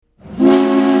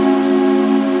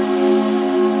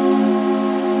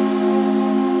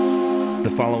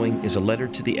following is a letter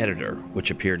to the editor,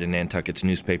 which appeared in Nantucket's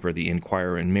newspaper, The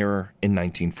Inquirer and Mirror, in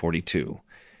 1942.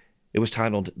 It was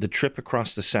titled The Trip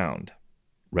Across the Sound,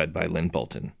 read by Lynn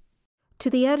Bolton. To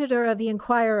the editor of The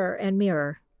Inquirer and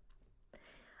Mirror.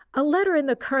 A letter in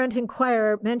the current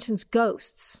Inquirer mentions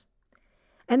ghosts,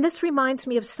 and this reminds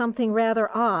me of something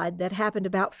rather odd that happened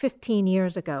about 15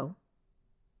 years ago.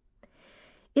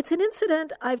 It's an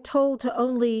incident I've told to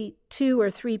only 2 or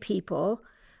 3 people,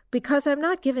 because I'm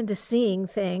not given to seeing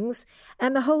things,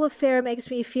 and the whole affair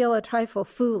makes me feel a trifle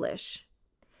foolish.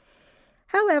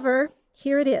 However,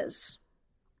 here it is.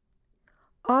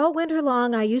 All winter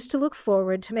long, I used to look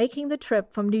forward to making the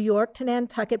trip from New York to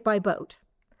Nantucket by boat,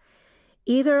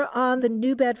 either on the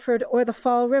New Bedford or the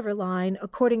Fall River line,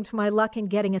 according to my luck in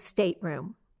getting a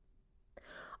stateroom.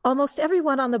 Almost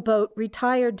everyone on the boat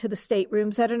retired to the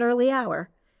staterooms at an early hour,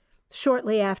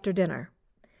 shortly after dinner.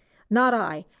 Not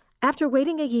I. After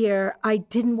waiting a year, I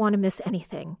didn't want to miss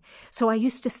anything, so I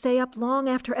used to stay up long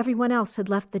after everyone else had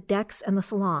left the decks and the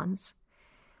salons.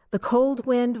 The cold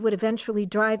wind would eventually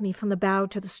drive me from the bow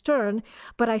to the stern,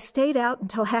 but I stayed out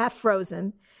until half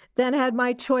frozen, then had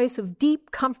my choice of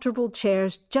deep, comfortable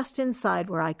chairs just inside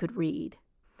where I could read.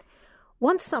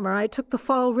 One summer, I took the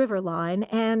Fall River line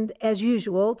and, as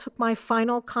usual, took my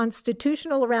final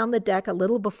constitutional around the deck a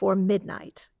little before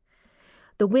midnight.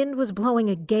 The wind was blowing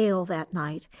a gale that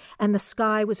night, and the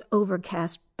sky was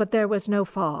overcast, but there was no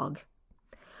fog.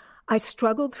 I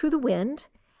struggled through the wind,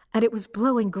 and it was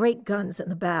blowing great guns in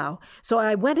the bow, so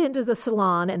I went into the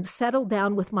salon and settled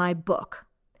down with my book.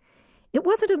 It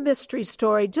wasn't a mystery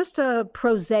story, just a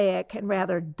prosaic and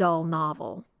rather dull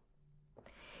novel.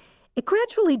 It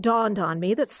gradually dawned on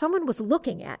me that someone was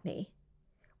looking at me.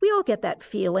 We all get that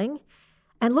feeling,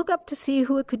 and look up to see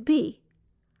who it could be.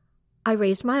 I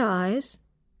raised my eyes,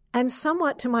 and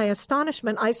somewhat to my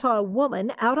astonishment, I saw a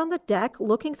woman out on the deck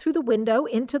looking through the window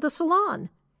into the salon.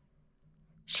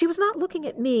 She was not looking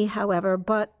at me, however,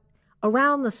 but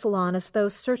around the salon as though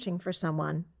searching for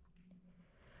someone.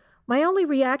 My only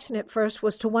reaction at first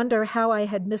was to wonder how I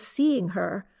had missed seeing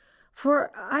her,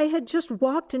 for I had just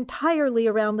walked entirely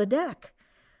around the deck,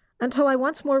 until I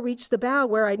once more reached the bow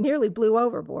where I nearly blew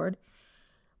overboard.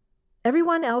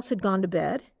 Everyone else had gone to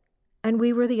bed, and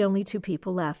we were the only 2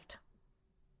 people left.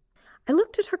 I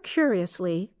looked at her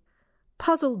curiously,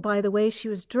 puzzled by the way she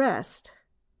was dressed.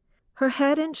 Her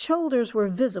head and shoulders were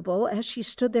visible as she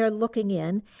stood there looking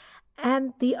in,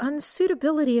 and the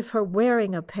unsuitability of her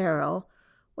wearing apparel,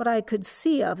 what I could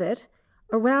see of it,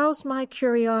 aroused my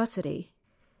curiosity.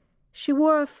 She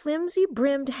wore a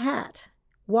flimsy-brimmed hat,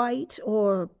 white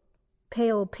or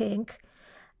pale pink,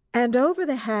 and over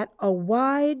the hat a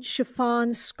wide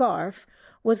chiffon scarf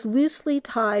was loosely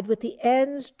tied with the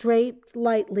ends draped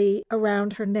lightly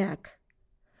around her neck.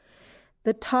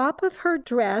 The top of her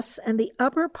dress and the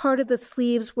upper part of the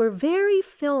sleeves were very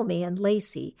filmy and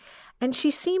lacy, and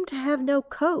she seemed to have no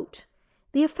coat.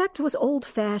 The effect was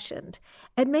old-fashioned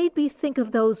and made me think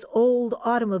of those old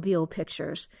automobile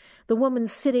pictures, the woman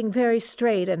sitting very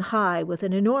straight and high with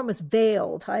an enormous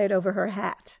veil tied over her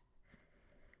hat.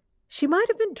 She might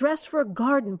have been dressed for a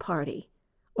garden party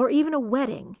or even a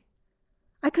wedding.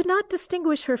 I could not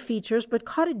distinguish her features, but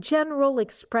caught a general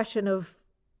expression of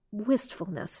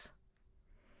wistfulness.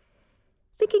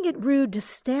 Thinking it rude to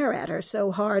stare at her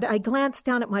so hard, I glanced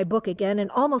down at my book again and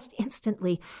almost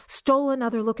instantly stole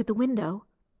another look at the window.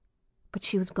 But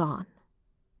she was gone.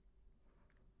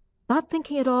 Not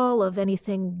thinking at all of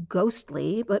anything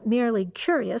ghostly, but merely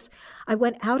curious, I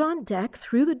went out on deck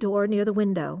through the door near the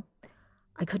window.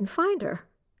 I couldn't find her.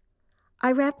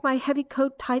 I wrapped my heavy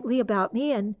coat tightly about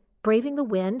me and, braving the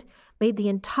wind, made the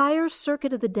entire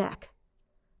circuit of the deck.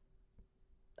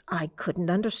 I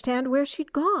couldn't understand where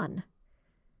she'd gone.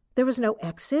 There was no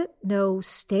exit, no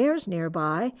stairs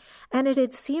nearby, and it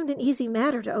had seemed an easy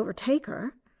matter to overtake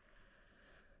her.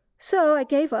 So I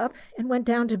gave up and went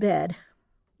down to bed.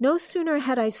 No sooner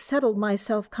had I settled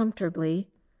myself comfortably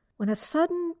when a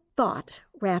sudden thought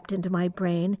rapped into my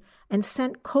brain and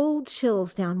sent cold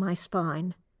chills down my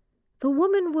spine. The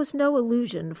woman was no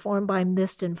illusion formed by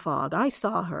mist and fog. I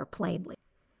saw her plainly.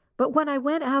 But when I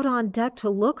went out on deck to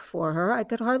look for her, I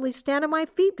could hardly stand on my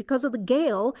feet because of the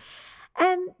gale,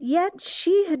 and yet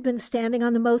she had been standing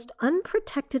on the most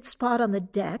unprotected spot on the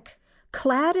deck,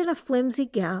 clad in a flimsy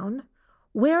gown,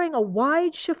 wearing a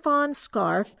wide chiffon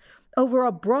scarf over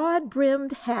a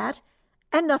broad-brimmed hat,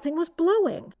 and nothing was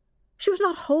blowing. She was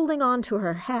not holding on to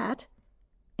her hat.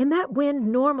 In that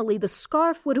wind, normally the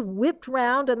scarf would have whipped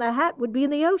round and the hat would be in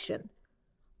the ocean.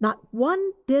 Not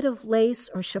one bit of lace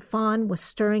or chiffon was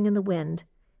stirring in the wind.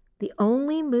 The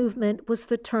only movement was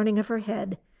the turning of her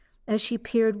head as she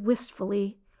peered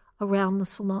wistfully around the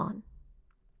salon.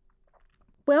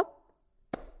 Well,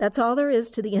 that's all there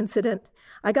is to the incident.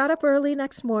 I got up early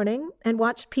next morning and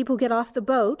watched people get off the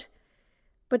boat,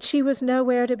 but she was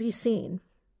nowhere to be seen.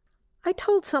 I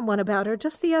told someone about her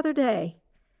just the other day,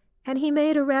 and he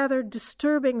made a rather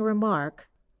disturbing remark.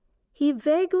 He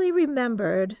vaguely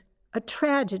remembered a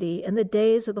tragedy in the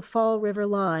days of the Fall River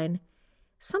Line,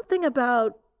 something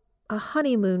about a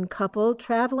honeymoon couple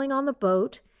traveling on the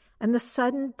boat and the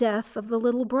sudden death of the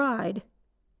little bride.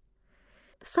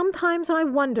 Sometimes I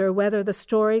wonder whether the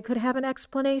story could have an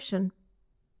explanation.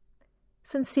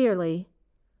 Sincerely,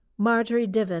 Marjorie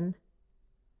Diven,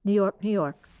 New York, New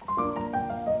York.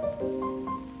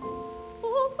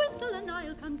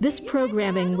 This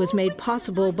programming was made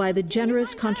possible by the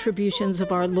generous contributions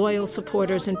of our loyal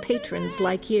supporters and patrons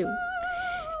like you.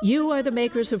 You are the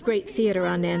makers of great theater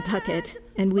on Nantucket,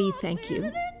 and we thank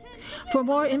you. For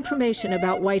more information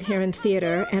about White Heron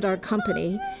Theater and our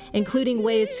company, including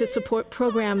ways to support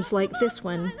programs like this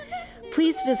one,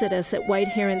 please visit us at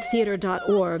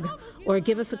whiteherontheater.org or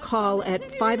give us a call at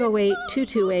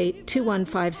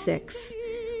 508-228-2156.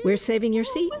 We're saving your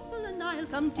seat.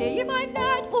 Come to ye, my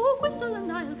lad, oh, whistle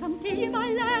and I'll come to ye,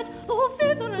 my lad, oh,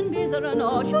 fither and mither and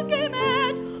all should get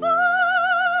mad,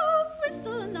 oh,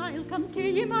 whistle and I'll come to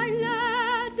ye, my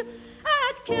lad.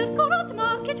 At Kirkconnell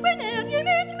market whene'er ye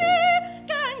meet me,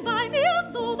 gang by me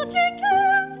as though that ye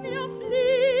kept me a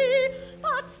flea,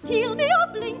 but steal me a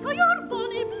blink o' your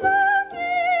bonny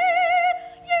bloody.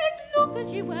 Ye'd look as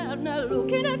ye were now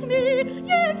looking at me,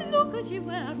 ye'd look as ye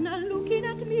were now looking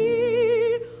at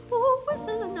me. Oh,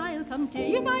 whistle and I'll come to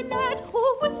ye, my lad.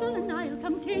 Oh, whistle and I'll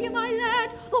come to ye, my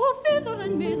lad. Oh, fither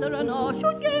and mither and all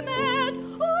should get mad.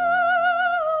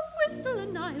 Oh, whistle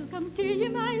and I'll come to ye,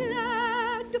 my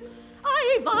lad.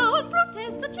 I vow and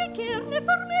protest that ye care nae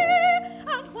for me,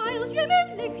 and while